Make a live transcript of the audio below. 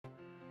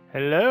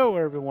Hello,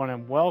 everyone,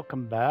 and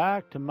welcome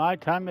back to my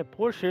time at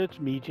Portia. It's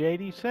me,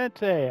 JD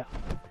Sensei.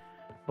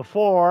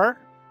 Before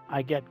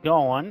I get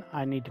going,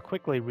 I need to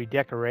quickly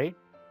redecorate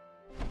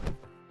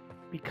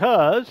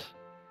because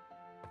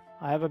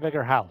I have a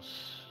bigger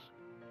house.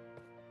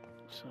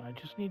 So I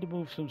just need to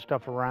move some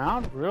stuff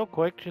around real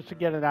quick just to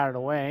get it out of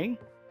the way.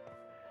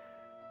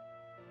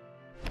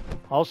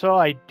 Also,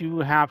 I do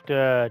have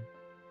to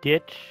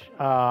ditch.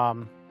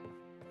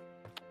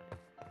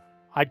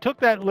 I took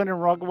that linen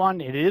rug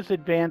one. It is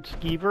advanced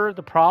skeever.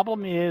 The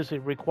problem is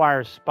it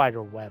requires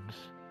spider webs,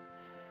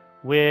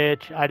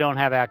 which I don't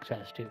have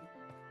access to,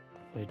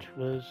 which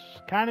was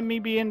kind of me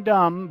being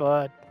dumb,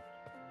 but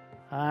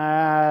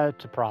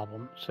it's a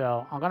problem.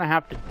 So I'm going to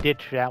have to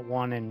ditch that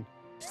one and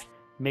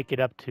make it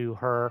up to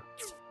her.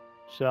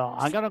 So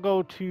I'm going to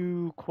go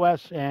to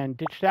quests and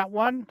ditch that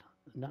one.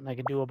 Nothing I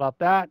can do about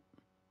that.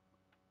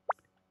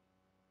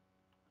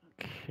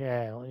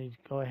 Okay, let me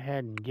go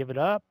ahead and give it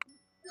up.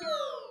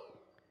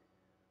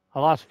 I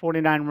lost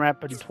 49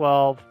 rep and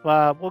 12.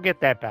 We'll get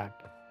that back.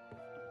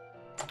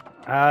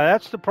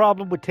 That's the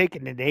problem with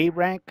taking an A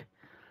rank.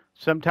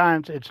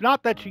 Sometimes it's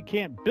not that you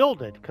can't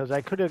build it, because I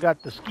could have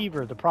got the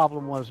skeever. The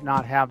problem was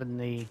not having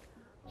the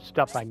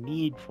stuff I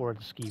need for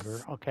the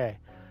skeever. Okay.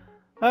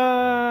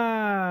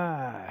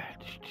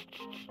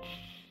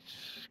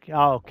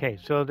 Okay,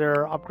 so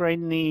they're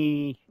upgrading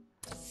the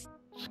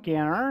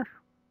scanner.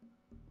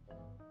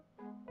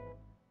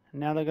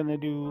 Now they're going to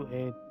do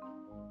a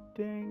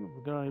thing.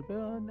 We're going to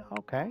build.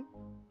 Okay.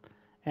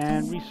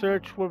 And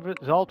research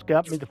results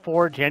got me the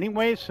forge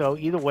anyway, so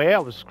either way I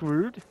was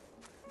screwed.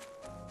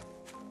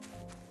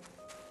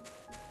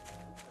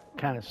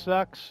 Kind of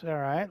sucks. All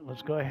right,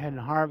 let's go ahead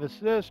and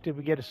harvest this. Did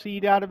we get a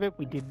seed out of it?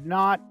 We did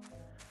not.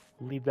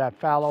 Leave that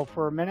fallow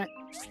for a minute.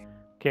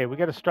 Okay, we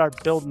got to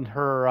start building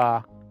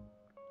her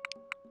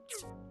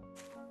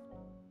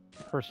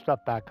her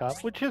stuff back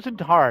up, which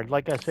isn't hard.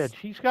 Like I said,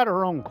 she's got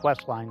her own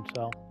quest line,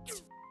 so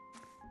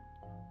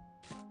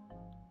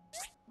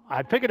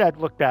I figured I'd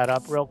look that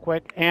up real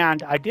quick,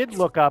 and I did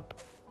look up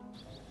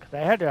because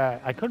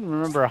I couldn't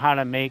remember how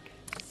to make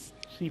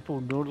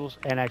seafood noodles,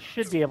 and I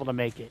should be able to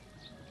make it.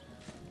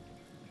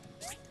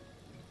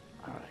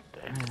 All right,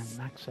 and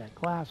max that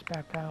glass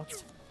back out.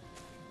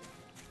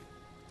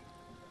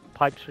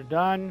 Pipes are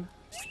done.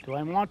 Do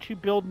I want you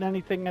building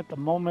anything at the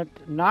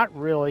moment? Not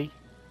really.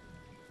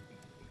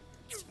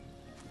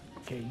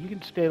 Okay, you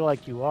can stay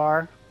like you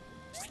are.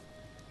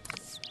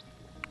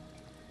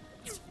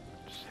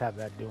 Just have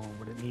that doing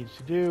what it needs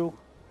to do.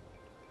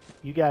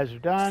 You guys are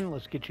done.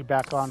 Let's get you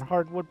back on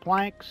hardwood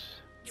planks.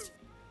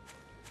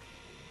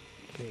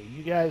 Okay,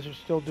 you guys are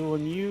still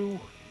doing you.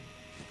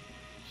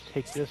 Let's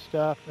take this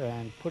stuff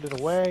and put it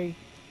away.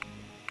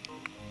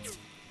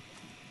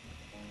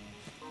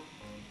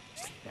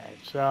 Okay,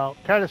 so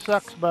kind of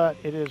sucks, but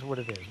it is what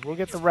it is. We'll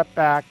get the rep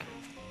back.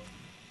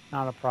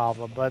 Not a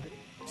problem, but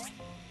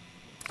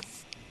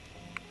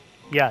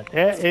yeah,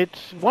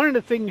 it's one of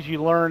the things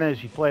you learn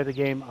as you play the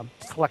game. I'm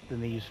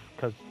collecting these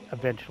because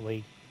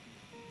eventually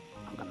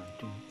I'm going to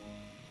do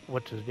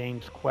what's his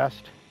name's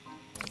quest.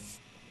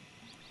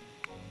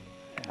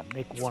 Yeah,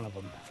 make one of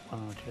them.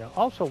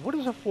 Also, what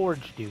does a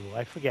forge do?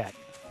 I forget.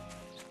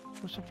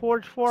 What's the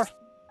forge for?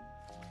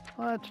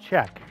 Let's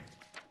check.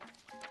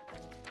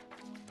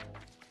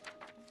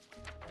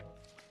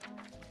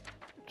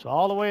 It's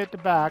all the way at the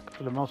back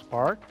for the most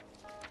part.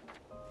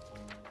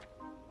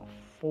 A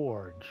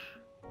forge.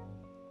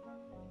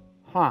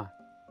 Huh.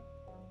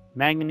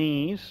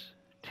 Manganese,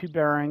 2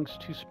 bearings,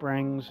 2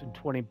 springs, and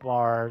 20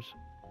 bars.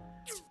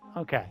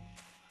 Okay.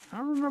 I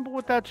don't remember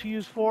what that's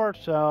used for,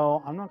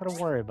 so I'm not going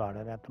to worry about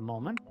it at the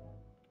moment.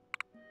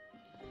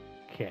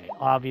 Okay,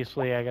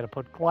 obviously I got to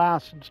put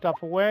glass and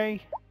stuff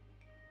away.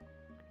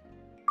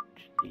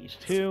 These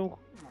two.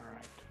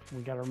 Alright.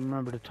 We got to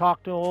remember to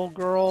talk to old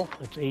girl.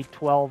 It's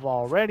 8:12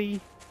 already,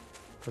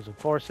 because of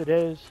course it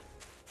is.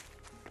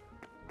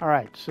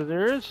 Alright, so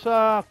there is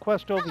a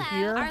quest over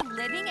here. Our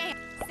living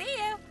See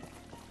you.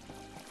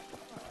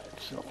 Alright,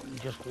 so you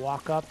just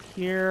walk up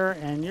here,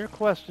 and your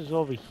quest is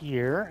over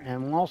here.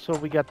 And also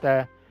we got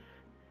the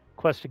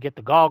quest to get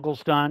the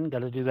goggles done. Got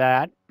to do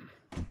that.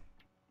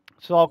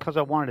 It's all because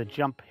I wanted to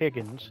jump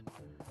Higgins.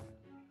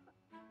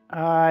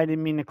 I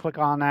didn't mean to click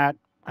on that.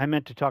 I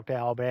meant to talk to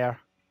Albert.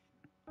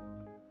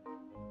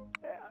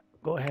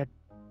 Go ahead.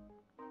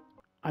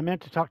 I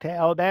meant to talk to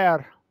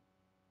Albert.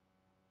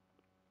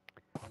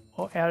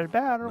 Oh, Albert,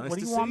 Nice what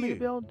do to you want see me to you.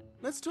 build?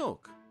 Let's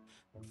talk.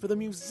 For the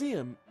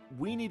museum,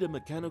 we need a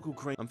mechanical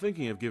crane. I'm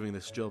thinking of giving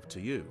this job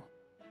to you.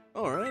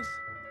 Alright.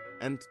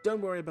 And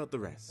don't worry about the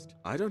rest.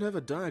 I don't have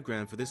a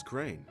diagram for this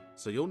crane,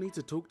 so you'll need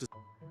to talk to...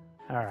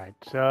 Alright,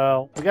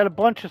 so we got a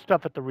bunch of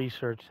stuff at the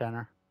research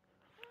center.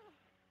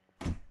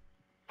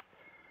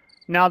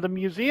 Now, the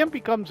museum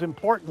becomes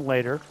important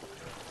later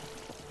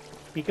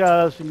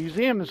because the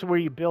museum is where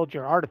you build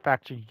your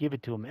artifacts and you give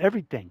it to them.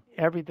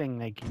 Everything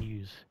they can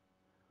use.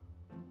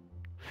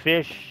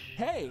 Fish,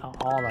 Hey.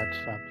 all that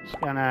stuff. It's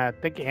gonna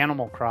think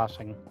Animal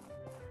Crossing.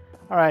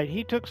 All right,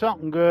 he took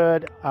something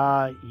good.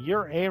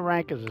 Your A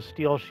rank is a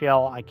steel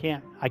shell. I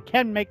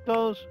can make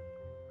those.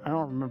 I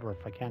don't remember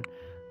if I can.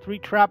 3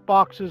 trap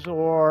boxes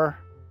or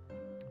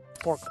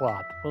 4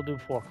 cloth. We'll do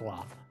 4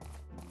 cloth.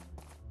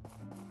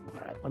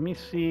 All right, let me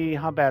see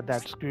how bad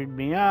that screwed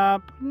me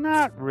up.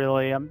 Not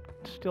really. I'm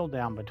still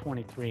down by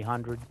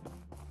 2,300.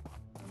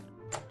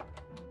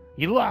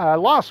 I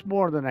lost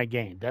more than I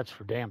gained. That's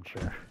for damn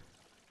sure.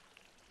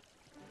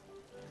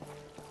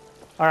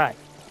 All right.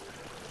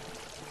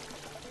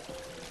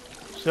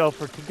 So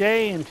for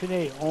today and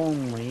today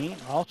only,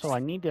 also I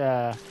need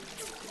to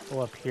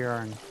go up here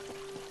and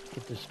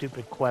get the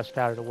stupid quest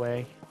out of the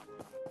way.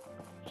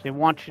 So they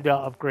want you to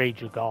upgrade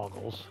your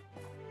goggles.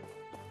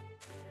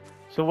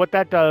 So what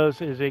that does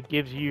is it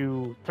gives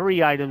you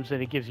 3 items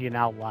and it gives you an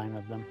outline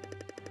of them.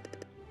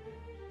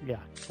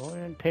 Yeah, go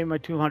ahead and pay my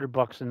 200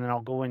 bucks and then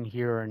I'll go in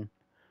here and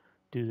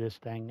do this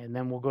thing. And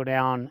then we'll go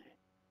down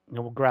and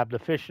we'll grab the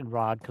fishing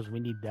rod because we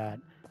need that.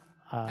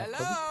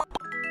 Hello?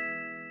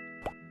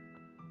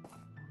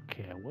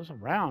 Okay, I was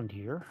around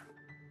here.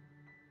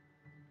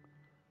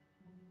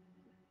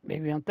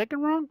 Maybe I'm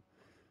thinking wrong?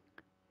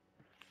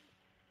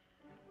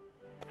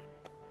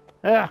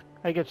 I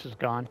guess it's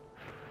gone.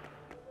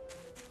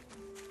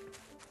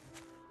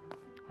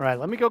 All right,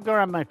 let me go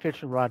grab my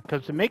fishing rod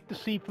because to make the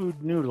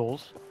seafood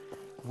noodles,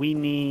 we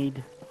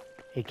need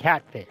a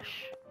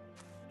catfish,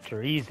 which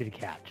are easy to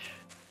catch.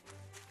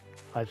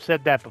 I've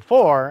said that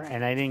before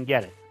and I didn't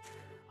get it.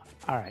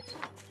 All right,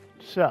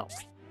 so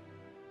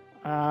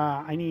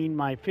I need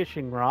my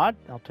fishing rod.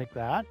 I'll take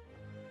that.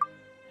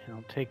 And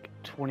I'll take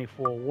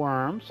 24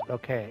 worms.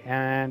 Okay,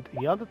 and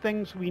the other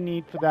things we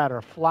need for that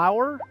are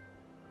flour,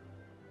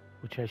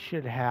 which I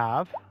should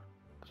have,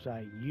 because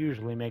I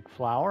usually make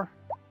flour.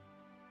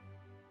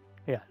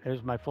 Yeah,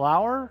 there's my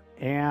flour,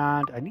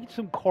 and I need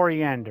some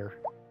coriander,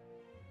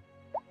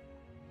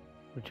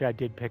 which I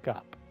did pick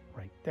up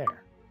right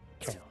there.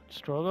 Okay, let's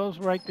throw those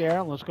right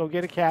there. Let's go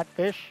get a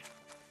catfish.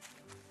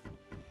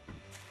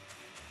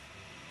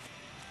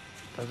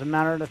 Doesn't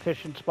matter the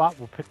fishing spot.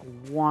 We'll pick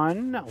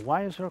one.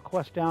 Why is there a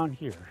quest down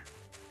here?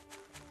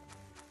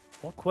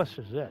 What quest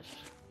is this?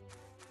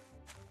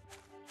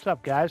 What's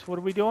up, guys? What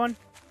are we doing?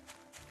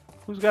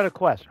 Who's got a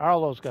quest?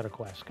 Arlo's got a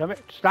quest. Come here.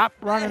 Stop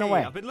running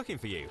away. I've been looking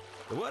for you.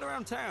 The word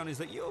around town is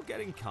that you're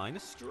getting kind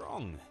of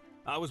strong.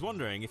 I was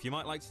wondering if you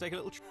might like to take a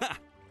little trip.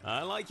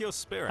 I like your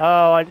spirit.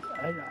 Oh,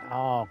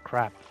 oh,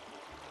 crap.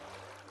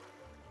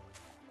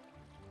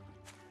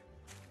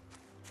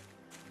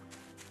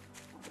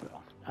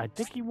 I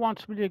think he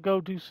wants me to go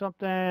do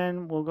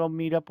something. We'll go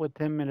meet up with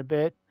him in a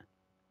bit.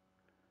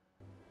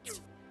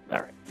 All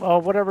right.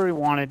 Well, whatever he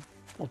wanted,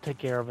 we'll take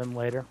care of him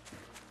later.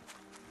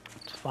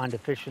 Let's find a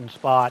fishing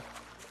spot.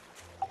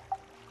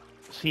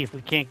 See if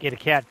we can't get a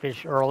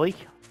catfish early.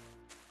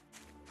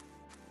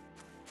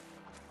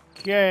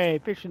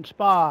 Okay, fishing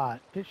spot.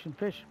 Fishing,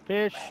 fish,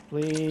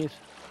 please.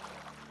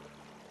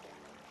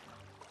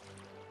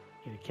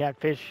 Get a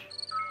catfish.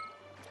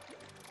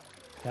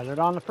 Got it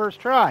on the first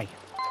try.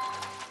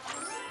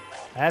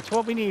 That's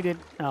what we needed.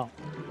 No,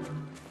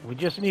 we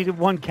just needed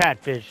one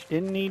catfish.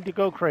 Didn't need to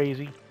go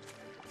crazy.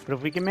 But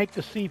if we can make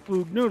the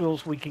seafood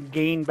noodles, we can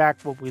gain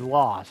back what we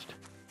lost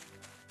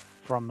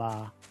from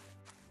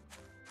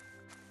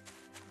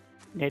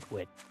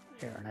Nitwit.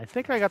 Here, and I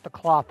think I got the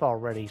cloth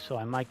already, so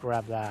I might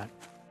grab that.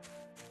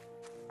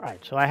 All right,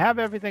 so I have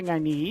everything I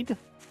need.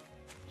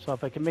 So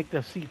if I can make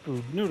the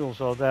seafood noodles,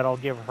 though, that'll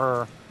give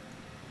her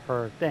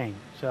her thing.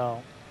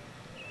 So,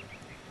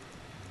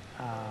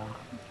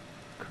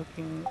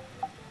 cooking.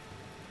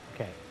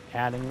 Okay,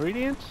 add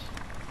ingredients.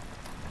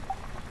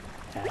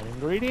 Add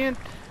ingredient.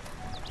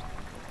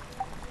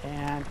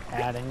 And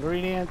add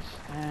ingredients.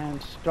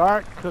 And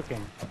start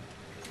cooking.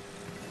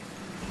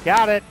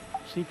 Got it.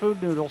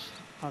 Seafood noodles.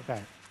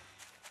 Okay.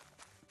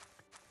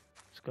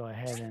 Let's go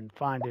ahead and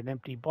find an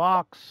empty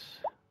box.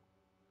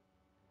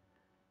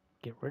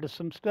 Get rid of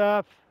some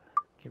stuff.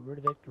 Get rid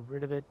of it. Get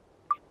rid of it.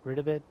 Get rid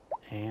of it.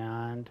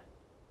 And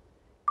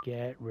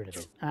get rid of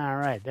it. All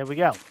right. There we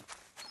go.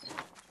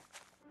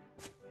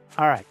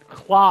 All right.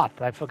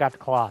 Cloth. I forgot the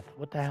cloth.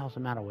 What the hell's the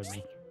matter with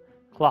me?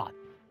 Cloth.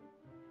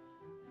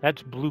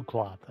 That's blue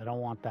cloth. I don't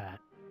want that.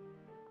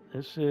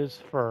 This is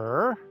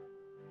fur.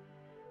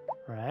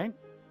 Right?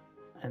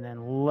 And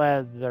then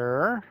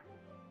leather.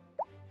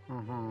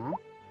 Don't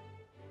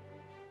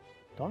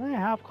I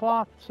have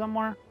cloth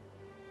somewhere?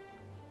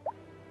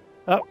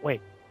 Oh,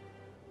 wait.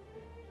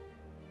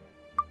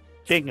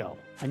 Bingo.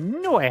 I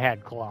knew I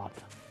had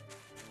cloth.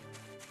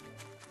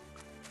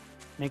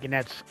 Making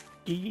that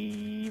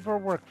skeever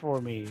work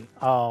for me.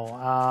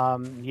 Oh,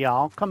 yeah,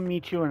 I'll come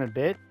meet you in a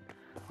bit.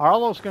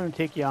 Arlo's going to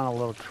take you on a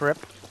little trip.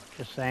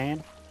 Just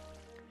saying.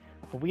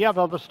 But we have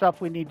other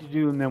stuff we need to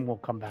do, and then we'll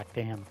come back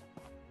to him.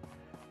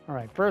 All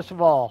right, first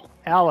of all,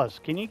 Alice,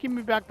 can you give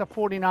me back the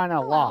 49 I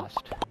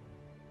lost?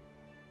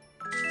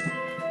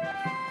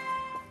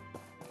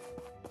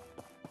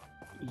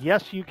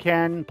 Yes, you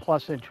can,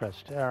 plus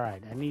interest. All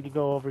right, I need to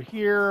go over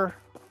here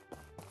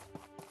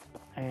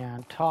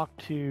and talk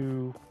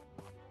to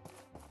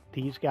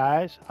these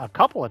guys a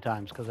couple of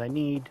times because I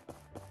need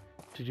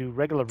to do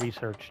regular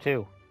research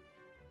too.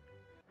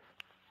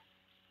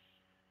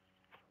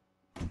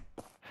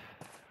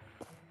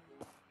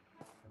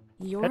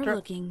 You're Petra?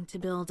 looking to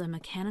build a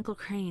mechanical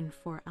crane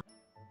for...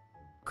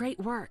 Great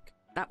work.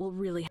 That will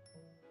really...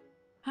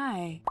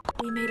 Hi.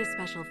 We made a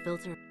special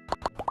filter.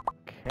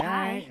 Okay,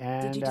 Hi.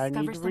 and Did you I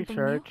discover need to something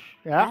research.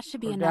 new? Yeah, That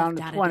should be we're enough down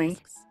to data 20.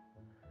 disks.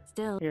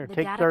 Still, Here, the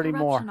take data 30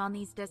 more. corruption on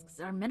these disks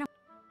are minimal.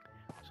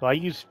 So I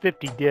used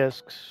 50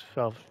 disks,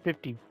 so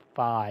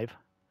 55.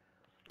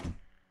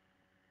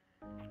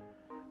 All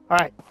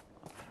right.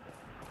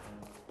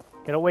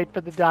 Gotta wait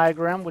for the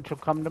diagram, which will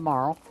come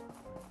tomorrow.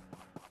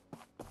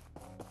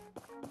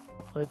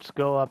 Let's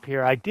go up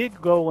here. I did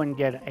go and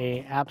get a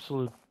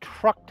absolute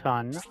truck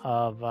ton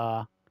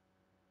of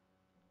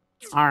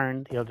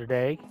iron the other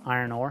day,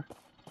 iron ore.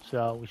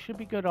 So we should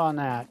be good on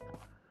that.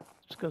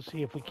 Let's go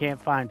see if we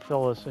can't find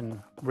Phyllis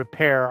and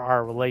repair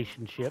our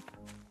relationship.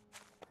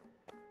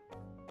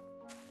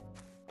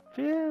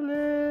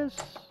 Phyllis!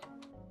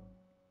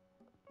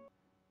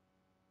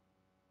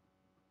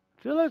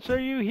 Phyllis, are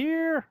you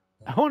here?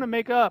 I want to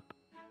make up.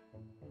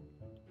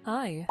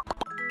 Hi.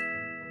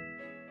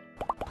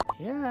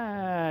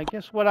 Yeah,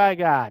 guess what I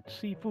got?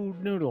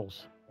 Seafood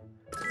noodles.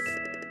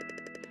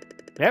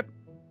 Yep.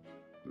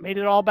 Made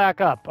it all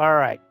back up. All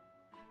right.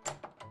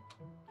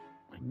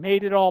 I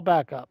made it all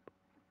back up.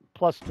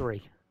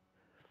 +3.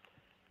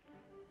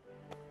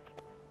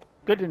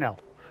 Good to know.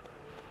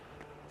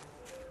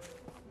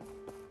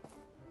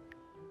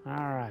 All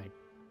right.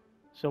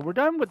 So we're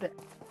done with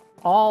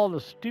all the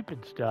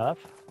stupid stuff.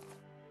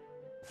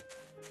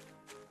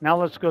 Now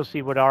let's go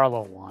see what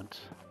Arlo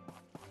wants.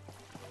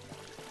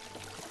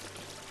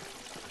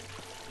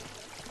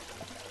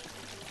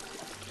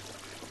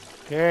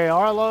 Okay,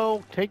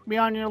 Arlo, take me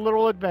on your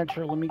little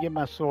adventure. Let me get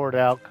my sword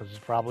out, because it's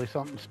probably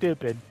something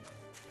stupid.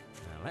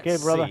 Now, Okay,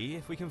 let's brother. see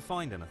if we can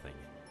find anything.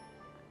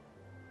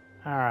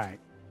 All right.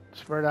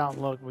 Spread out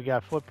and look. We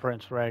got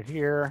footprints right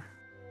here.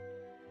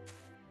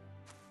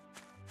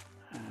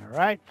 All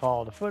right,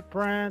 follow the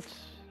footprints.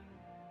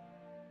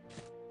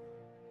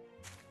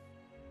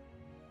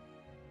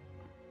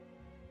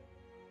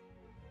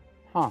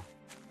 Huh.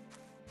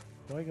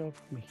 Do I go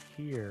from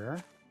here?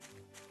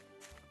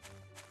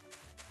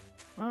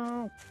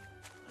 Oh,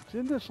 it's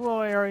in this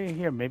little area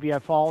here. Maybe I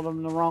followed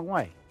them the wrong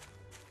way.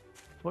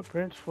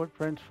 Footprints,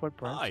 footprints,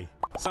 footprints. Hi.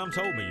 Sam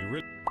told me you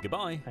really...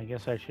 Goodbye. I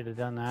guess I should have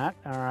done that.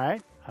 All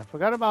right. I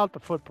forgot about the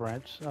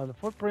footprints. The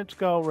footprints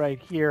go right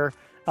here.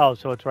 Oh,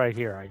 so it's right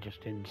here. I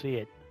just didn't see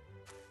it.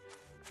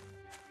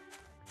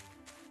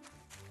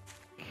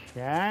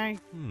 Okay.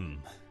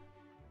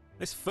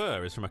 This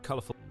fur is from a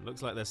colourful...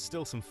 Looks like there's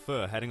still some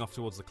fur heading off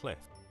towards the cliff.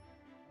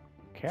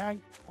 Okay.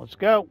 Let's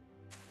go.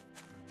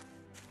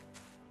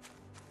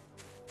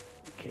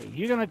 Okay.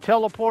 You're going to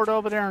teleport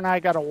over there and I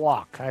got to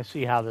walk. I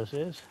see how this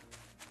is.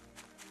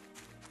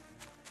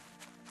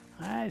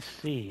 I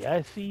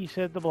see,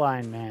 said the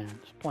blind man.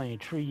 There's plenty of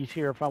trees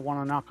here if I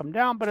want to knock them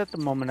down, but at the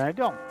moment I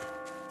don't.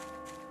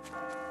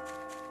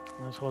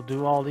 Let's go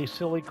do all these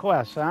silly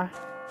quests, huh?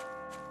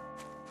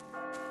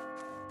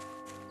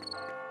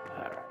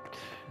 Alright,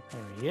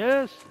 there he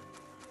is.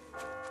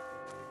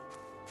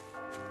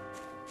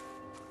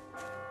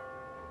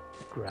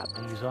 Grab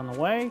these on the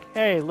way.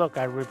 Hey, look,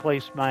 I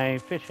replaced my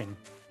fishing.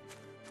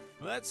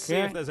 Let's see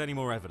if there's any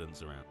more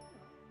evidence around.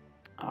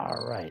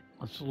 All right,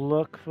 let's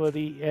look for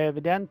the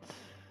evidence,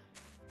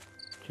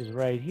 which is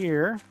right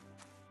here.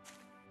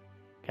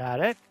 Got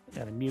it.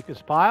 Got a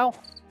mucus pile.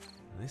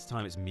 This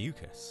time it's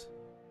mucus.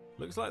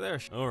 Looks like they're...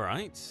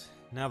 Alright,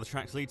 now the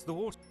tracks lead to the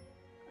water.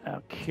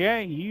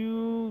 Okay,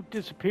 you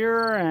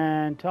disappear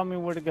and tell me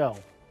where to go.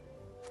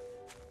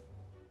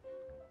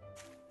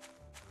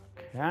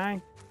 Okay.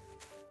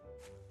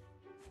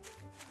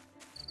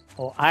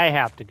 Oh, I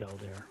have to go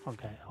there.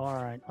 Okay, all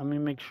right. Let me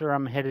make sure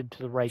I'm headed to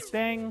the right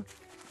thing.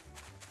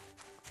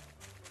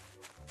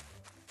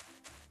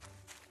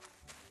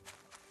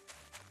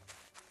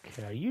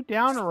 Okay, are you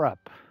down or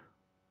up?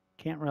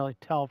 Can't really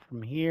tell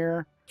from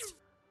here.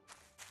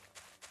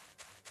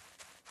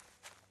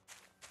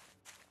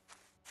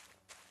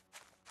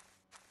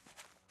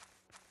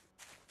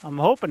 I'm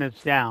hoping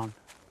it's down.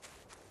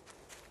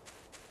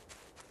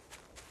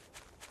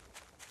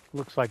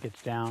 Looks like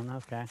it's down.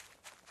 Okay.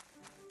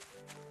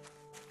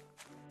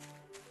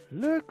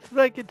 Looks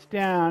like it's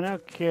down.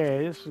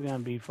 Okay, this is going to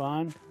be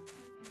fun.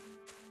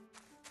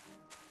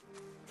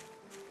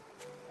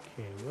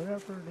 Okay,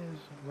 whatever it is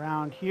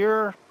around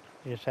here.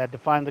 Just had to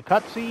find the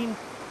cutscene.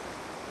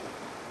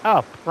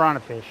 Oh,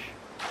 piranha fish.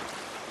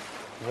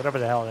 Whatever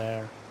the hell they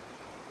are.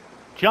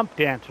 Jump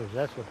dancers,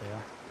 that's what they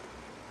are.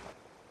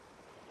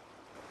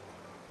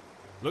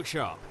 Look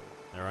sharp.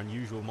 They're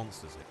unusual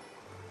monsters here.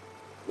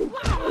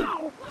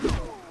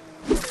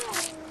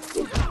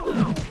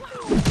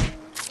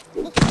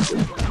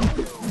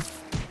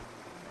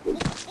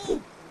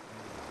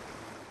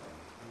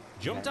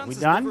 Jump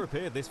dancers never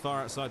appeared this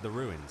far outside the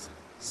ruins.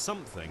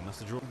 Something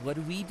must have drawn... What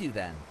do we do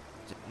then?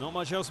 Not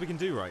much else we can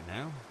do right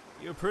now.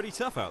 You're pretty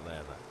tough out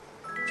there,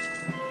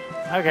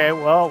 though. Okay,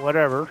 well,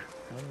 whatever.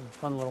 That was a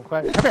fun little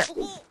question.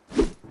 Come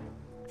here.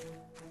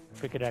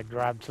 Figured I'd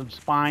grab some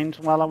spines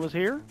while I was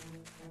here.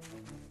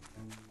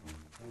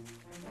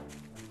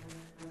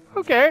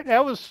 Okay,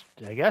 that was,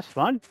 I guess,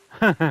 fun.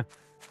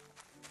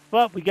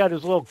 But we got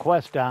his little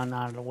quest down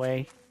out of the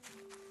way.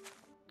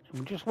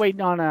 I'm just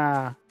waiting on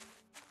a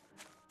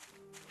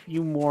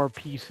few more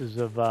pieces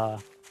of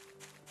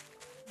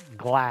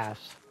glass.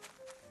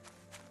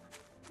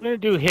 I'm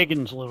going to do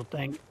Higgins' little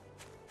thing,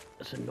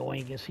 as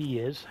annoying as he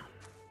is.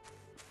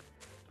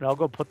 But I'll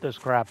go put this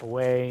crap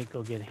away,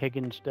 go get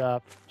Higgins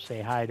stuff,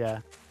 say hi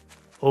to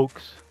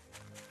Oaks.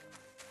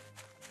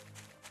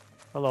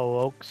 Hello,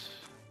 Oaks.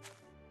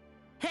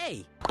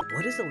 Hey,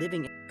 what is a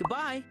living...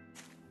 Goodbye.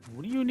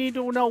 What do you need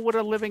to know what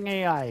a living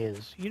AI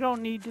is? You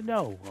don't need to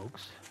know,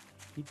 Oaks.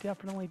 You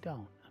definitely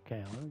don't.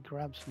 Okay, let me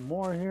grab some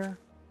more here.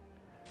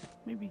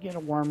 Maybe get a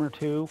worm or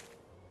two.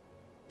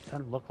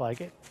 Doesn't look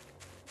like it.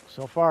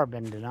 So far, I've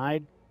been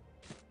denied.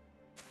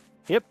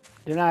 Yep,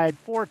 denied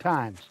 4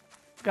 times.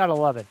 Gotta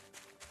love it.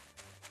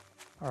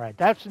 All right,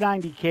 that's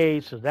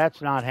 90K, so that's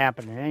not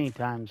happening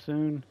anytime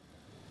soon.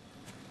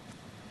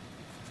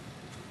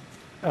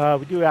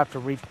 We do have to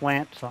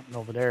replant something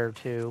over there,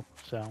 too,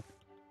 so.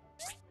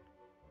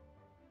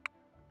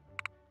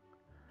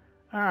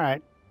 All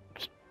right,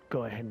 let's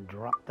go ahead and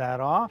drop that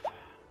off.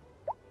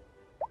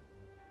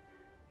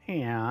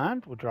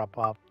 And we'll drop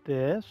off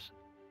this.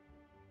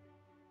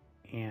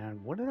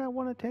 And what did I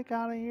want to take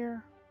out of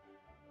here?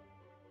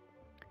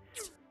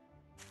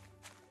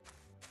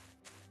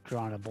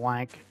 Drawing a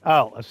blank.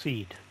 Oh, a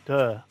seed.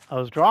 Duh. I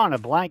was drawing a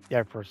blank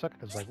there for a second.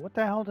 I was like, what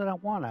the hell did I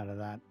want out of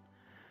that?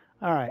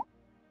 All right.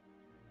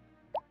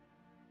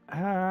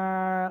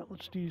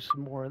 Let's do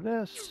some more of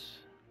this.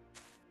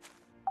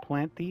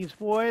 Plant these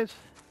boys.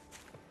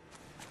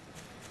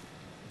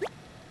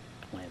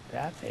 Plant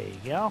that. There you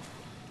go.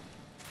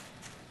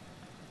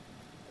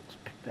 Let's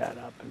pick that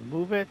up and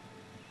move it.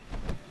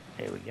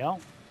 There we go.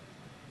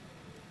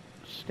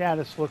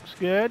 Status looks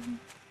good.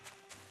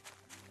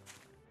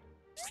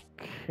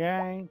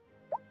 Okay.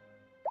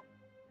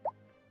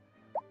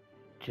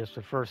 Just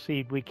the first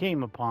seed we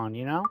came upon,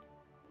 you know?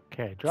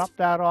 Okay, drop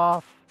that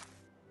off.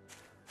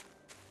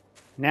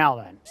 Now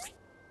then,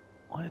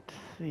 let's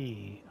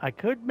see. I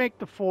could make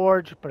the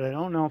forge, but I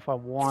don't know if I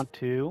want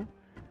to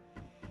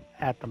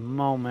at the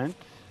moment.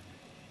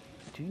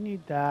 I do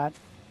need that.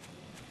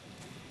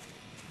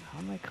 How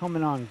am I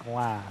coming on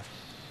glass?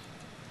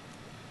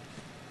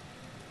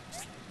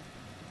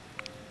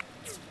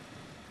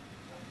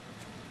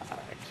 All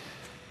right.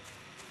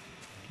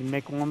 Can you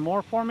make one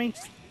more for me?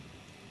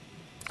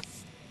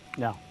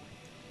 No.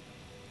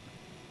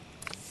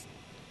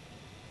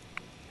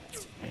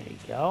 There you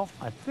go.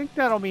 I think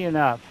that'll be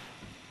enough.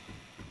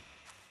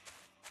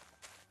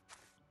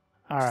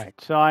 All right,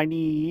 so I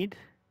need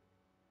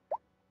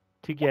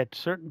to get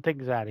certain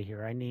things out of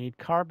here. I need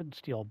carbon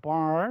steel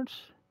bars.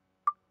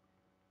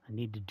 I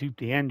need to dupe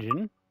the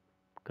engine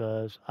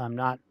because I'm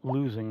not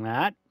losing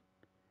that.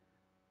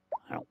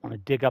 I don't want to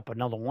dig up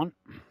another one.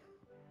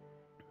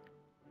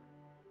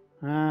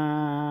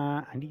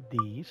 I need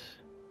these.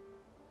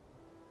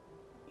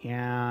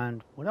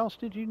 And what else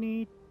did you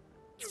need?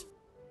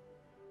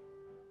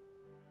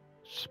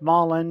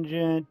 Small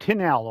engine,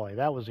 tin alloy.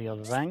 That was the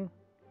other thing.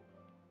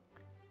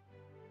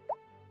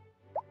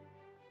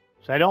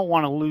 So I don't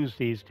want to lose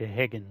these to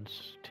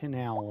Higgins. Tin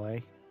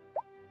alloy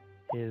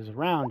is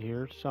around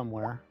here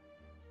somewhere.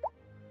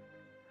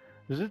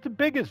 This is the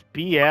biggest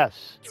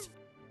BS.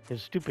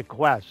 His stupid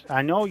quest.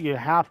 I know you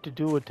have to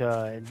do it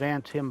to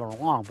advance him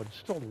along, but it's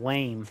still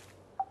lame.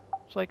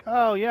 It's like,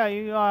 oh yeah,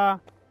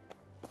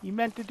 you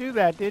meant to do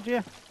that, did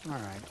you? All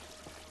right.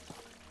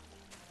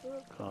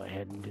 Go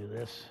ahead and do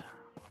this.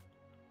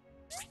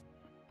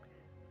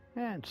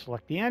 And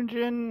select the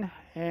engine,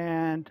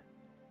 and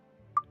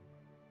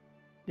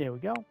there we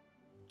go.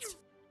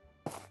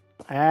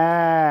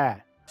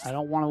 I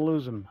don't want to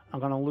lose him. I'm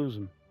going to lose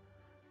him.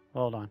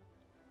 Hold on.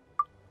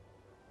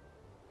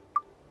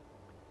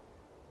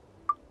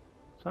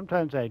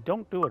 Sometimes I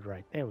don't do it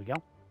right. There we go.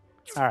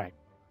 All right.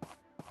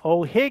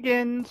 Oh,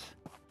 Higgins,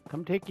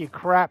 come take your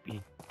crap,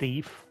 you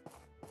thief.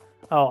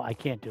 Oh, I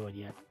can't do it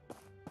yet.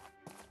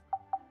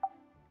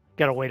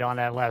 Gotta wait on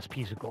that last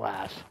piece of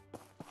glass.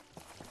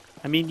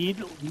 I mean, you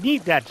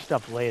need that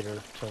stuff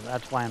later, so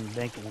that's why I'm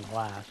making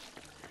glass.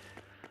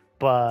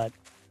 But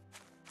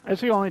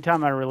that's the only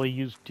time I really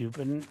use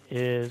duping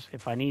is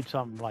if I need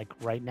something like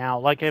right now.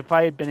 Like if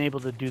I had been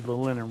able to do the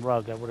linen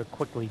rug, I would have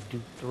quickly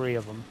duped 3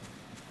 of them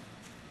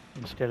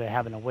instead of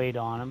having to wait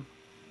on them.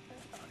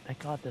 Thank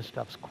God this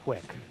stuff's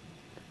quick.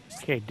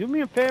 Okay, do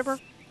me a favor.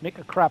 Make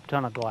a crap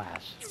ton of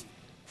glass.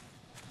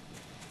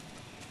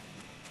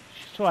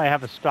 So I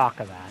have a stock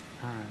of that.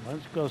 All right,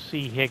 let's go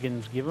see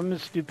Higgins. Give him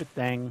his stupid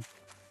thing.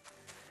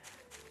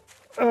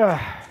 Ugh.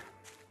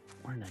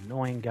 What an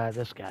annoying guy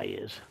this guy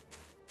is.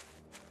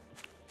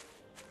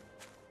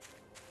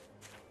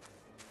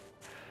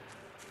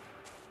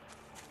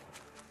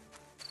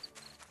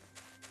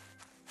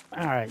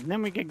 All right, and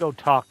then we can go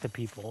talk to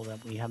people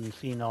that we haven't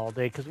seen all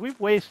day because we've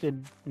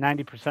wasted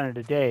 90% of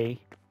the day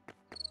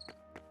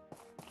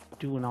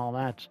doing all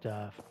that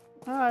stuff.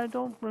 I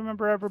don't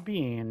remember ever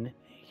being in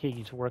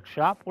Higgy's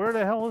workshop. Where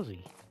the hell is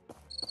he?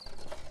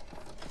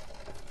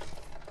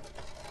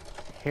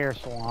 Hair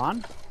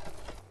salon.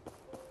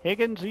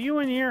 Higgins, are you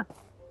in here?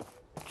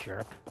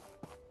 Jerk.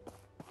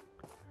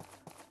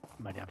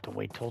 Might have to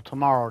wait till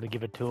tomorrow to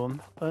give it to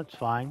him, but it's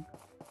fine.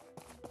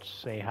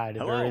 Say hi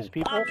to various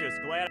people. I'm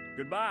just glad.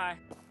 Goodbye.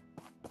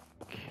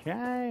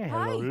 Okay, hello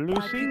Hi,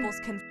 Lucy. people's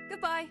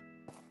goodbye.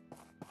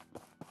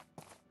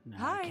 Now,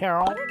 Hi.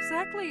 Carol. What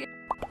exactly?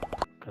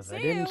 Because I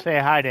See didn't you. say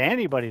hi to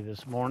anybody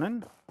this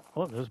morning.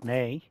 Oh, there's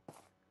May.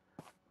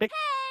 Big.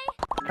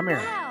 Come here.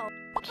 Wow.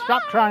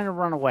 Stop trying to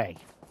run away.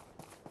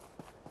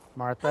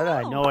 Martha,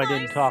 I know I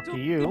didn't nice. talk to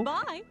you.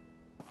 Goodbye.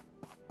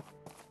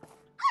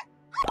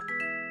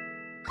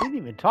 Didn't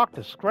even talk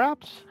to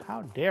Scraps?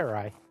 How dare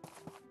I?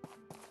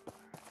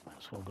 Might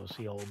as well go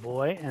see old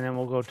boy, and then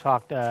we'll go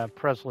talk to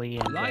Presley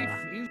and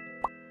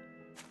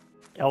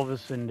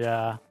Elvis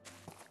and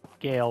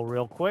Gail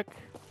real quick.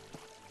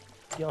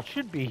 Gail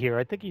should be here.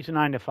 I think he's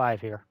 9 to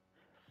 5 here.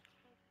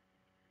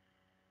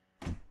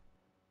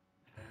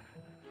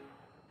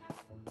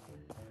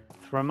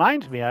 This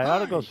reminds me, I ought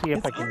to go see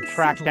if I can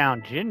track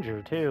down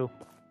Ginger, too.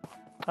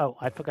 Oh,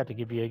 I forgot to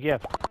give you a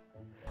gift.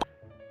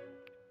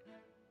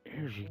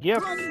 Here's your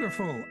gift.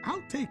 Wonderful.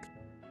 I'll take.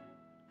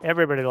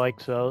 Everybody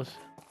likes those.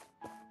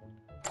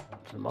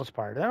 For the most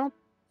part. I don't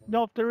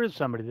know if there is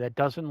somebody that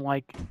doesn't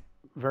like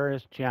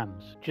various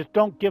gems. Just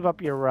don't give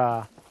up your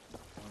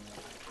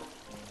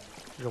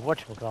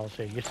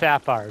whatchamacallit, your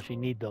sapphires. You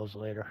need those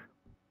later.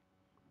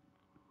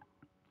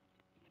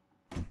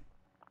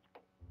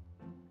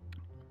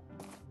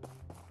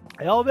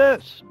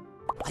 Elvis!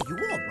 Are you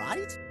all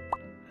right?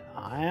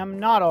 I am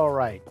not all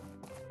right.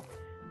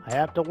 I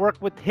have to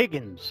work with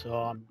Higgins, so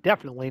I'm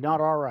definitely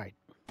not all right.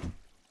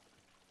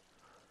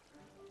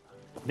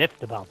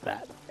 Miffed about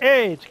that.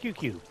 Hey, it's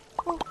QQ.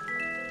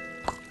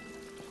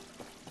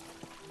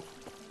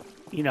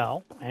 You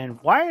know, and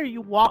why are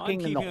you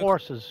walking and the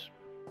horse is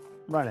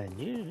running?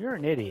 You're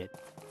an idiot.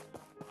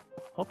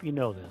 Hope you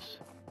know this.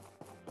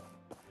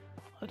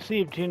 Let's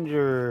see if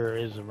Ginger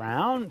is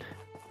around.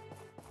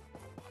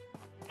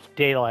 It's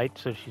daylight,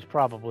 so she's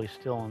probably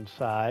still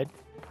inside.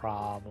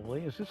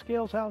 Probably. Is this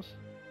Gail's house?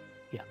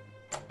 Yeah.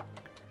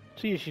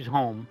 See if she's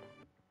home.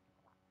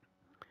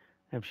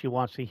 If she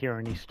wants to hear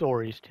any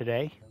stories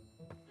today.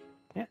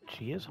 Yeah,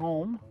 she is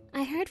home.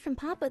 I heard from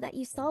Papa that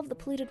you solved the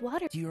polluted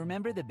water. Do you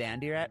remember the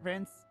Bandy Rat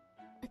Prince?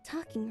 A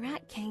talking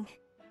rat king.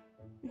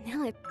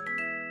 Now I...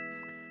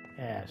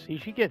 Yeah, see,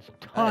 she gets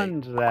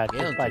tons of that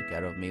Gail just by took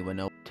care of me when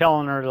no.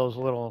 telling her those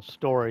little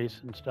stories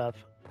and stuff.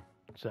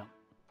 So,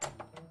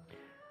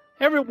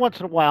 every once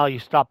in a while, you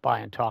stop by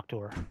and talk to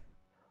her.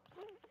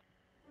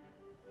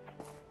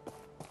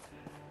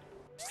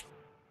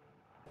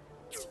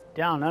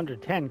 Down under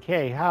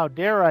 10K. How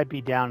dare I be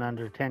down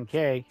under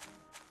 10K?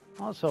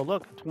 Also,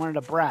 look, it's one of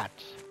the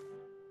brats.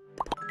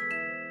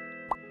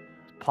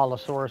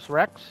 Polosaurus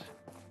Rex.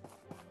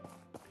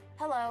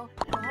 Hello.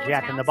 And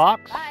Jack in the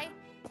Box. Bye.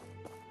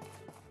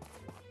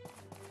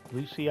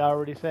 Lucy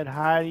already said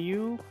hi to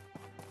you.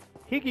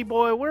 Higgy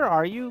boy, where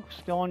are you?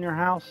 Still in your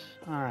house?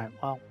 Alright,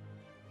 well.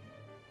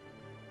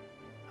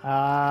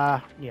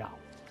 Yeah.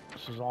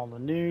 This is all the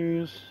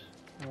news.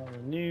 All the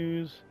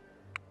news.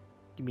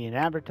 Give me an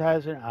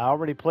advertisement. I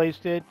already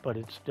placed it, but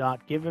it's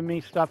not giving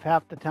me stuff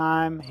half the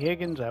time.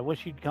 Higgins, I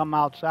wish you'd come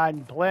outside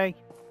and play.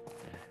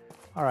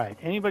 Alright,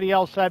 anybody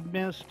else I've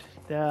missed?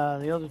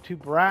 The other two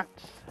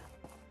brats.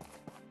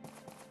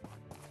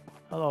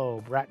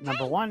 Hello, brat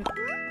number 1.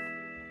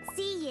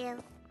 See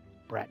you.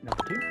 Brat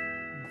number 2.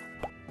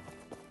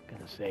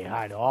 Gonna say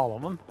hi to all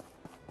of them.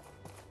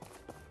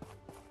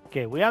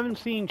 Okay, we haven't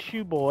seen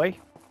Shoe Boy.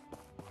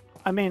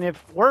 I mean,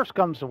 if worse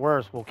comes to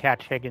worse, we'll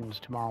catch Higgins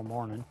tomorrow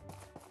morning.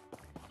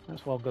 Might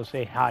as well go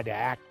say hi to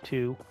Act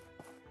 2.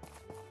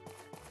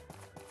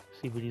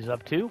 See what he's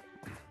up to.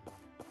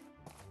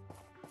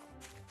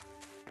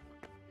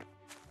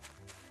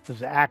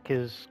 Because Act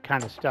is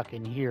kind of stuck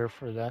in here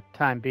for the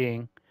time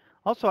being.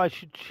 Also, I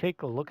should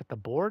take a look at the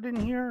board in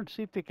here and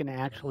see if they can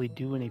actually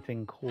do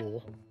anything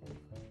cool.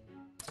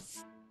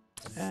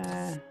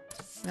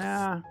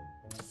 Nah.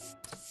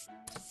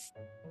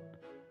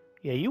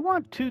 Yeah, you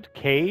want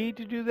 2K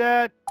to do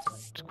that?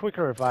 It's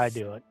quicker if I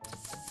do it.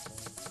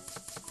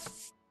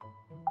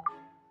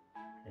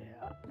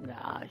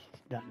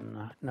 Yeah,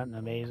 nah, nothing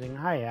amazing.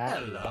 Hi, Ash.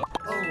 Hello.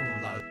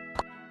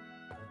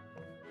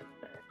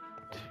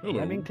 Oh,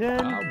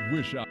 Remington. I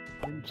wish I...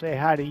 Didn't say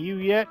hi to you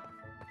yet.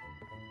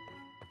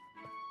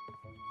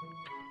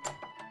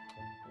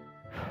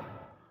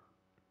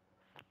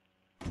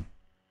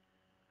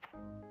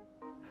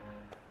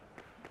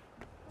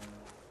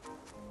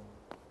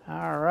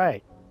 All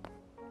right.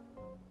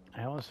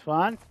 That was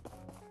fun.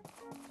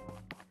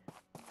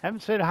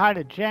 Haven't said hi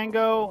to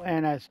Django,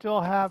 and I still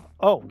have...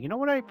 Oh, you know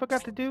what I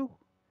forgot to do?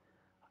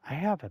 I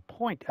have a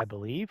point, I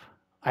believe.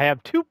 I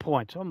have 2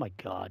 points. Oh, my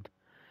God.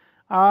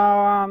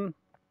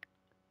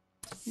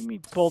 You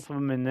meet both of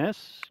them in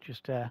this,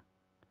 just to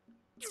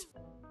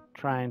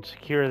try and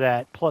secure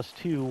that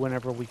 +2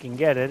 whenever we can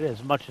get it,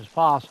 as much as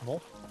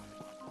possible.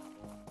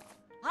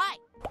 Hi.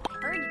 I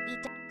heard you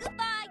beat.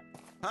 Goodbye.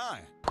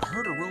 Hi. I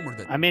heard a rumor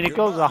that. I mean, it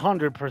goes Goodbye.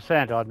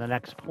 100% on the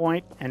next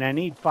point, and I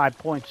need 5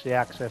 points to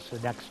access the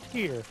next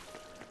tier.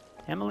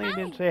 Emily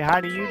didn't say hi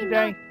to you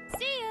today?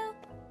 See you.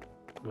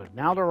 Good.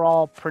 Now they're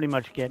all pretty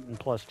much getting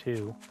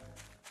 +2.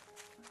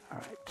 All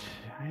right.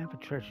 I have a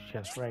treasure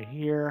chest right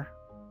here.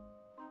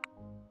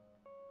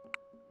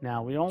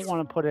 Now, we don't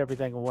want to put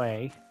everything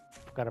away.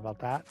 Forgot about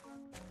that.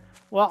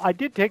 Well, I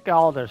did take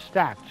all their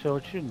stacks, so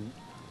it shouldn't.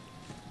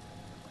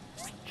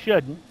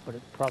 Shouldn't, but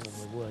it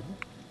probably would.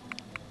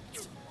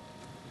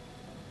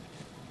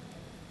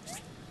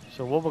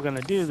 So what we're going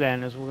to do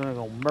then is we're going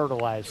to go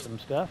myrtleize some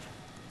stuff.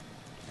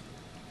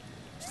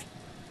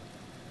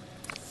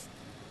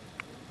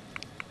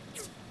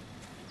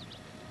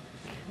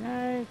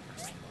 Okay.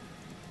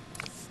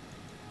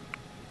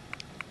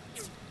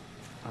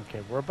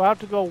 Okay, we're about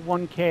to go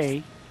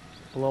 1K,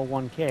 below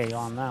 1K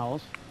on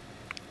those.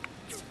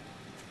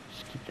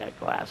 Just keep that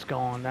glass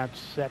going. That's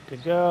set to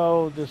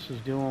go. This is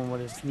doing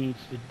what it needs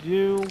to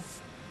do.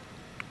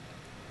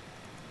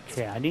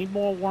 Okay, I need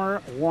more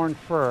worn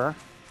fur.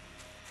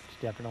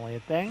 It's definitely a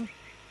thing.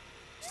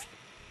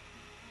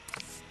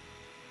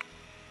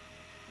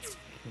 Okay,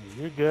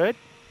 you're good.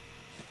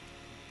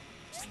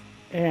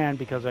 And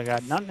because I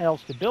got nothing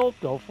else to build,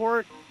 go for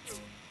it.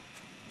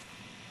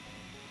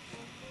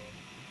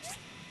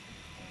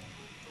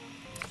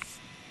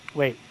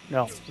 Wait,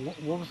 no.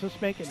 What was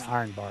this making?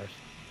 Iron bars.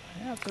 I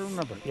have to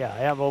remember. Yeah, I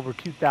have over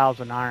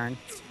 2,000 iron.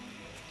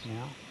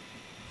 Yeah.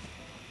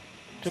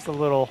 Took a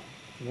little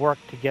work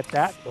to get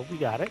that, but we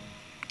got it.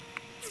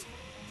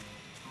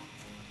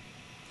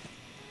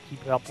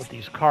 Keep up with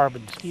these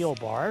carbon steel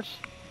bars.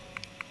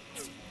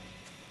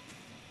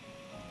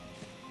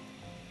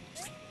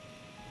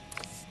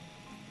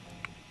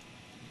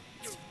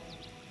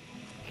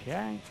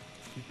 Okay.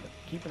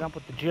 Keeping up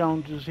with the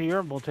Joneses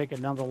here. We'll take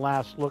another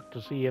last look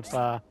to see if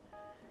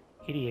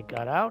Idiot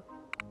got out.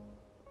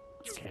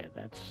 Okay,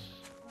 that's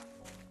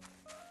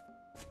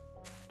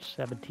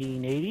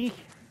 1780.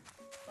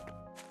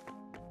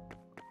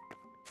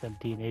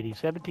 1780,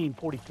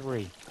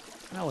 1743.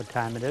 I know what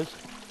time it is.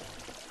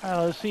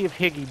 Let's see if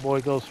Higgy Boy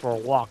goes for a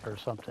walk or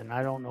something.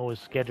 I don't know his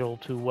schedule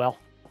too well.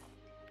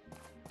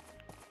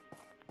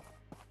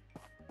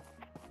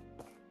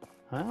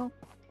 Well,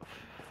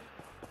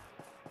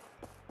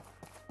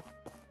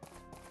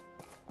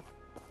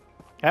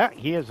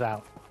 he is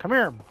out. Come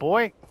here,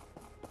 boy.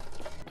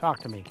 Talk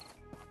to me.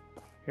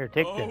 Here,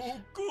 take this. Oh,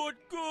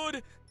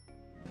 good.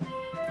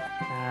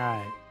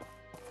 Alright.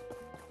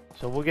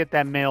 So we'll get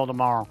that mail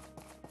tomorrow.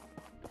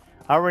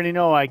 I already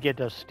know I get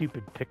a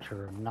stupid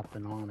picture of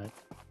nothing on it.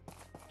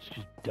 It's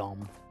just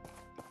dumb.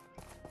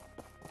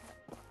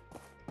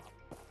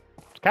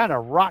 It's kind of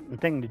a rotten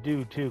thing to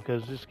do, too,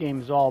 because this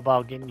game is all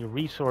about getting your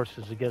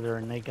resources together,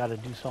 and they got to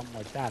do something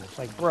like that. It's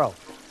like, bro,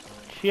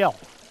 chill.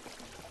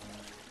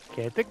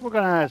 Okay, I think we're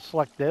going to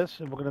select this,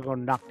 and we're going to go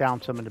knock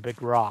down some of the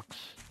big rocks.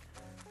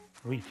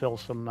 Refill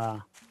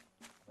some,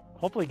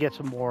 hopefully get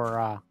some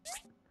more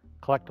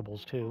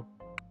collectibles, too.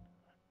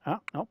 Oh,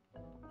 nope.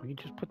 We can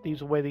just put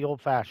these away the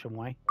old-fashioned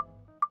way.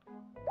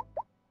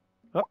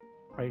 Oh,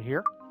 right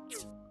here.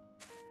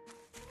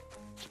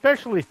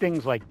 Especially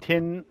things like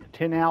tin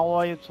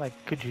alloy. It's like,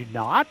 could you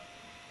not?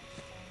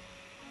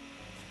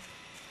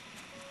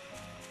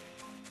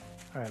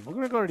 All right, we're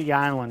going to go to the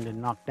island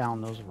and knock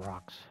down those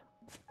rocks.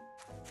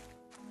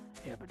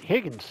 Yeah, but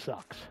Higgins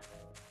sucks.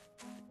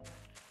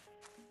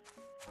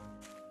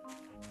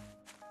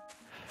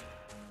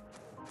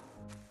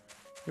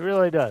 He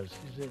really does.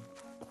 He's a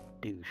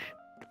douche.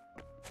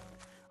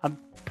 I'm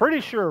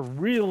pretty sure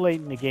real late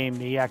in the game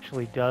he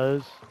actually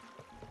does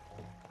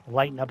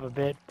lighten up a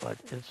bit, but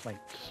it's like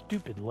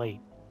stupid late.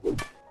 See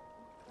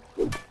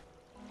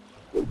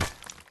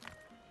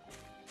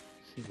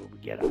what we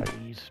get out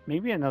of these.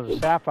 Maybe another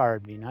sapphire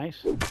would be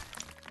nice.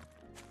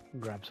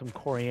 Grab some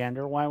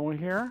coriander while we're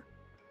here.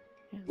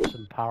 And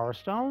some power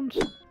stones.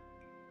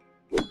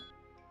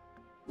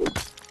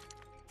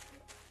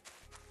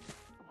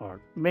 Or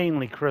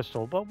mainly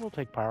crystal, but we'll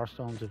take power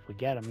stones if we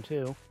get them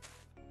too.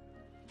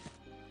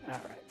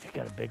 Alright, I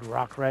got a big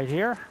rock right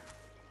here.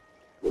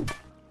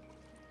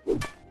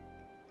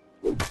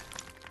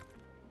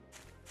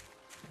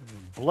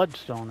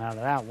 Bloodstone out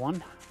of that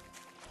one.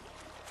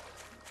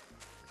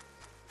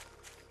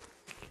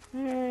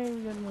 Okay,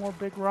 we got more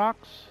big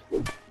rocks.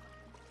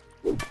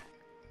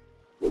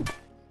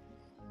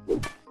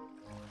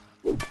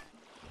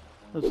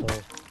 This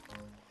hole.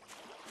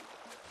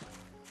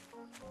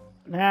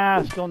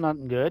 Nah, still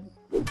nothing good.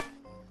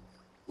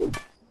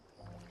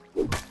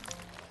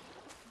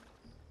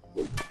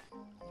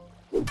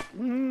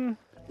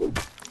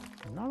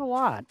 Not a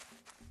lot.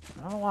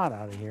 Not a lot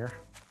out of here.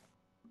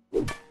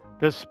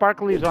 The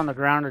sparklies on the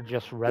ground are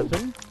just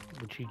resin,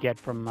 which you get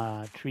from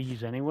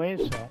trees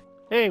anyways. So,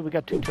 hey, we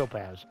got 2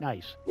 topaz.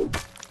 Nice.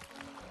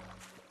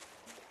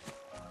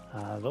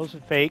 Those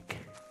are fake.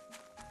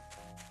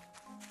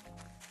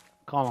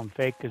 call them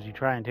fake because you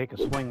try and take a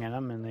swing at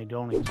them and they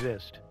don't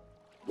exist.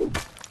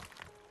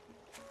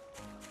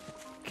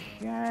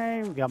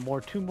 Okay, we got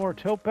two more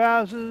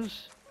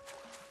topazes.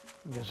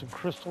 We got some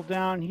crystal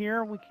down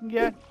here we can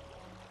get.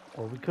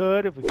 Or we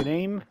could if we could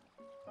aim.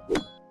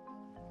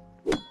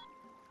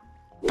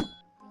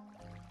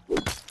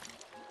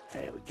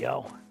 There we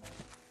go.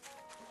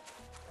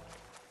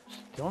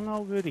 Still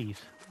no goodies.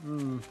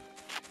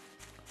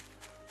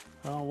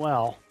 Oh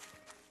well.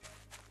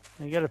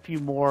 We got a few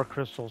more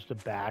crystals to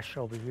bash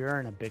over here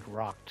and a big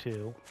rock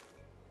too.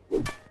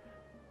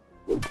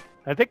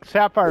 I think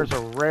sapphires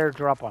are a rare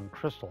drop on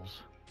crystals.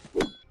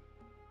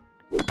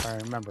 If I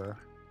remember.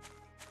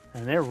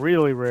 And they're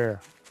really rare.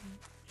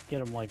 You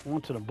get them like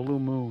once in a blue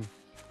moon.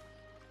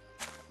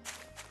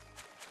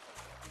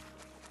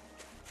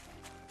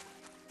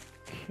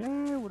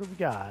 Okay, what do we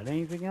got?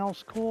 Anything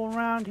else cool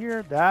around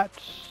here?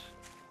 That's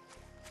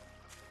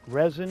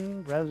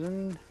resin.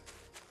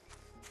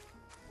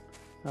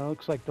 That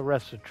looks like the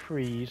rest of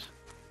trees.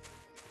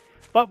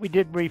 But we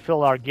did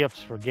refill our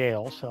gifts for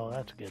Gale, so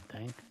that's a good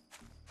thing.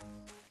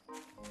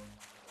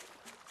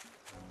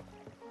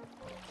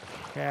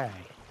 Okay.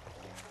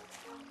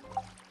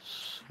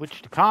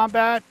 Switch to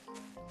combat.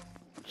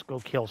 Let's go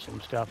kill some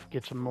stuff.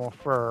 Get some more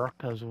fur,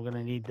 because we're going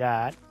to need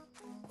that.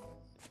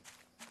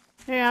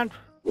 And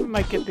we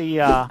might get the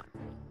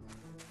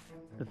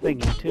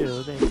thingy,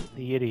 too.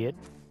 The idiot.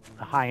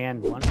 The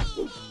high-end one.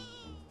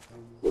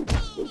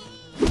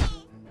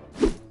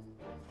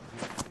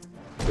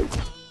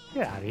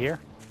 Get out of here.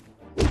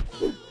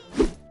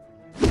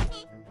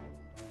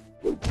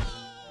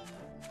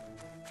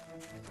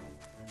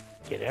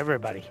 Get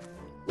everybody.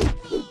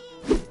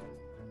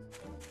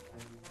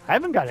 I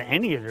haven't got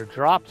any of their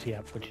drops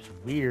yet, which is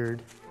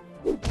weird.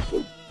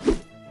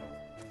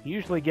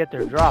 Usually get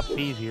their drops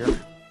easier.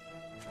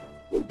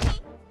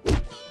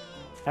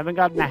 Haven't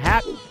gotten the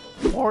hat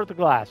or the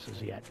glasses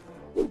yet.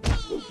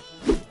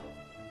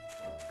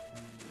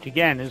 Which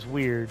again is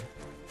weird.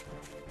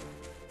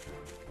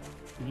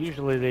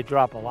 Usually they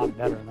drop a lot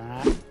better than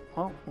that.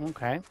 Oh,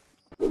 okay.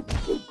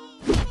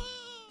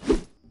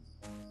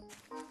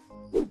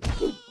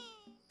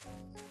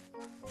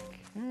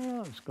 Okay,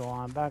 let's go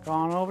on back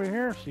on over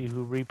here, see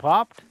who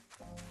repopped.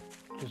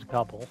 Just a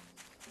couple.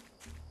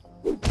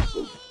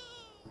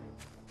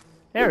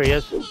 There he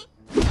is.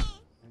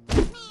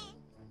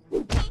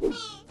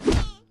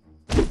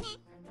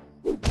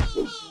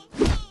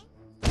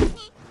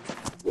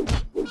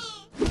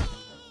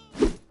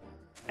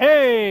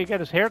 Hey, got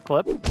his hair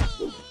clipped.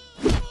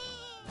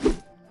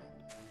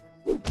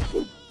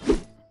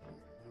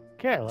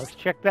 Okay, let's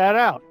check that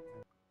out.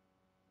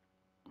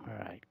 All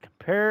right,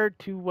 compared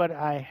to what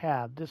I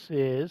have, this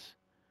is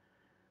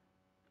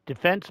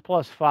defense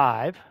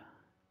 +5,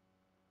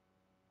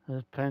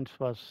 defense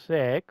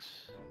 +6,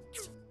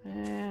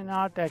 and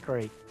not that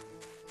great.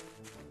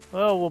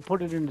 Well, we'll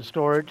put it into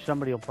storage.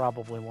 Somebody will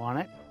probably want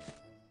it.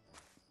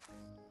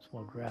 So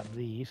we'll grab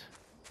these.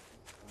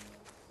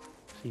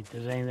 See if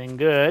there's anything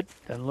good.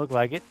 Doesn't look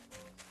like it.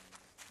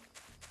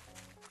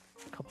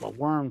 A couple of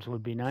worms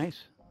would be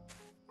nice.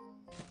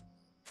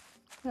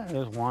 Yeah,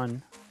 there's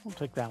one. We'll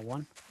take that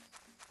one.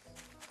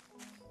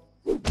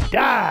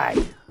 Die!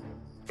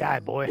 Die,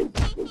 boy.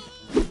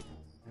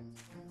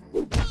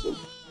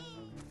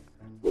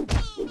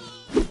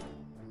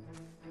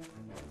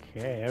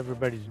 Okay,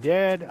 everybody's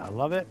dead. I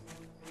love it.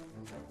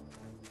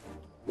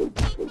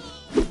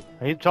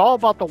 It's all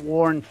about the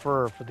worn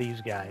fur for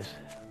these guys.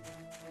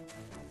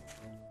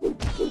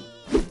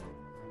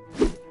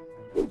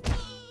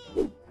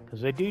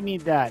 Because they do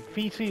need that.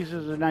 Feces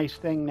is a nice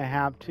thing to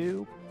have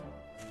too.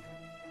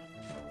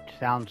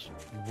 Sounds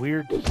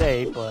weird to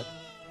say, but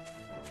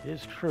it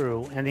is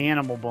true. And the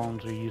animal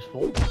bones are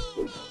useful.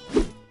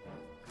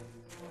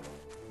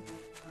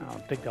 I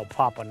don't think they'll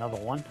pop another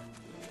one.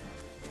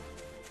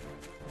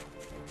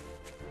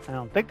 I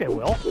don't think they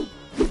will.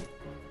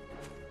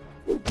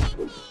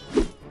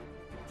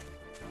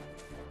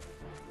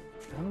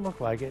 Doesn't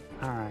look like it.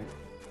 All right.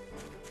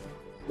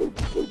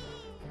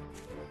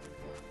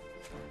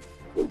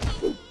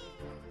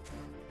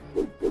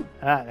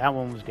 Ah, that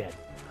one was dead.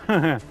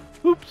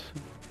 Oops.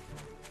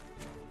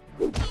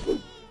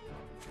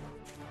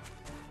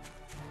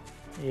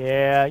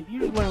 Yeah,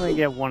 usually only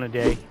get one a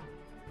day.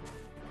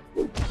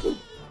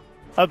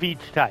 Of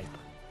each type.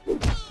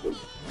 Alright,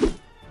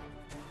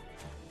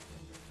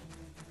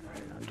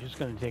 I'm just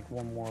going to take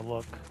one more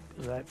look.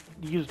 Because I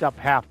used up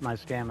half my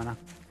stamina.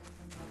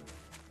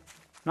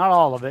 Not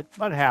all of it,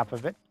 but half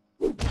of it.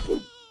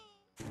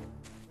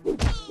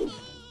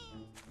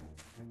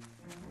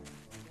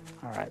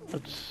 Alright,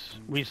 let's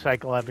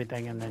recycle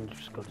everything and then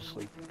just go to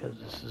sleep. Because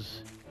this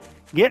is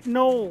getting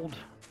old.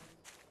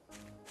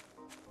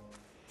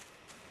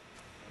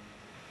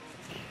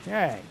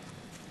 Okay,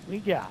 we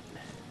got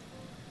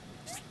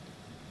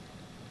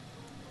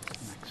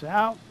max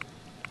out.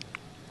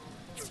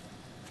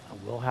 I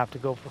will have to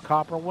go for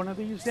copper one of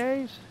these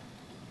days,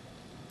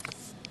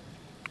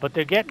 but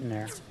they're getting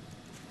there.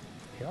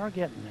 They are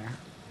getting there.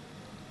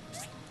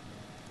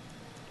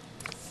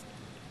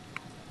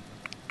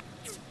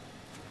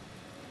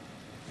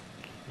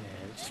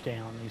 stay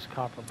on these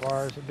copper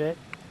bars a bit.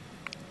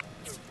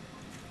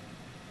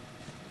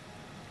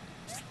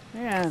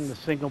 And the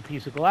single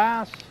piece of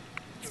glass.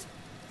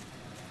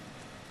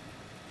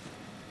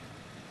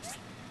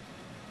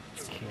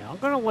 Okay, I'm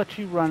going to let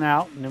you run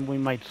out, and then we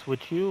might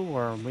switch you,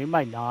 or we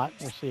might not.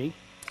 We'll see.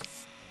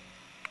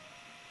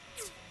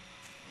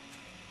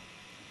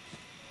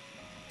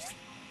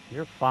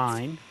 You're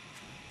fine.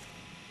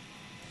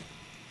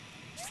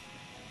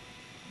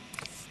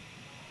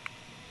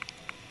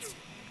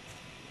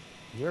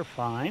 You're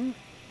fine.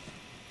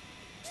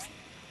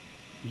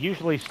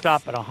 Usually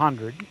stop at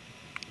 100,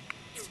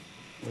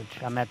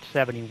 which I'm at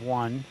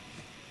 71,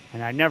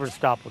 and I never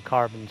stop with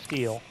carbon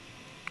steel.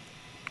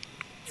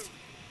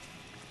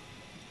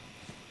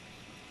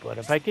 But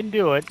if I can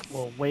do it,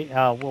 we'll wait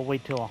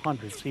till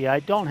 100. See, I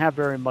don't have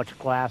very much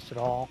glass at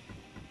all.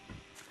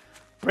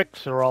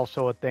 Bricks are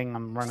also a thing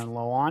I'm running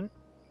low on.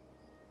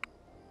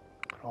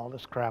 Put all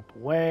this crap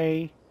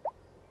away.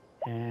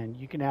 And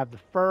you can have the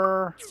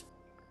fur.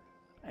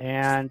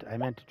 And I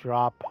meant to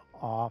drop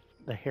off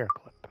the hair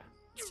clip.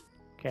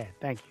 Okay,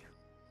 thank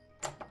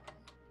you.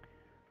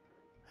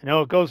 I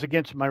know it goes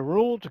against my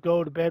rule to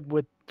go to bed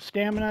with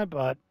stamina,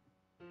 but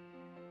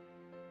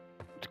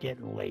it's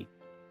getting late.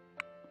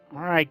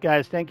 All right,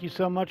 guys, thank you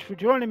so much for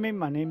joining me.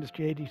 My name is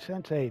JD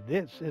Sensei.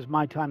 This is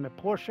My Time at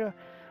Portia.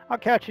 I'll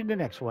catch you in the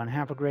next one.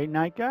 Have a great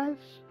night, guys.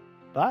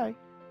 Bye.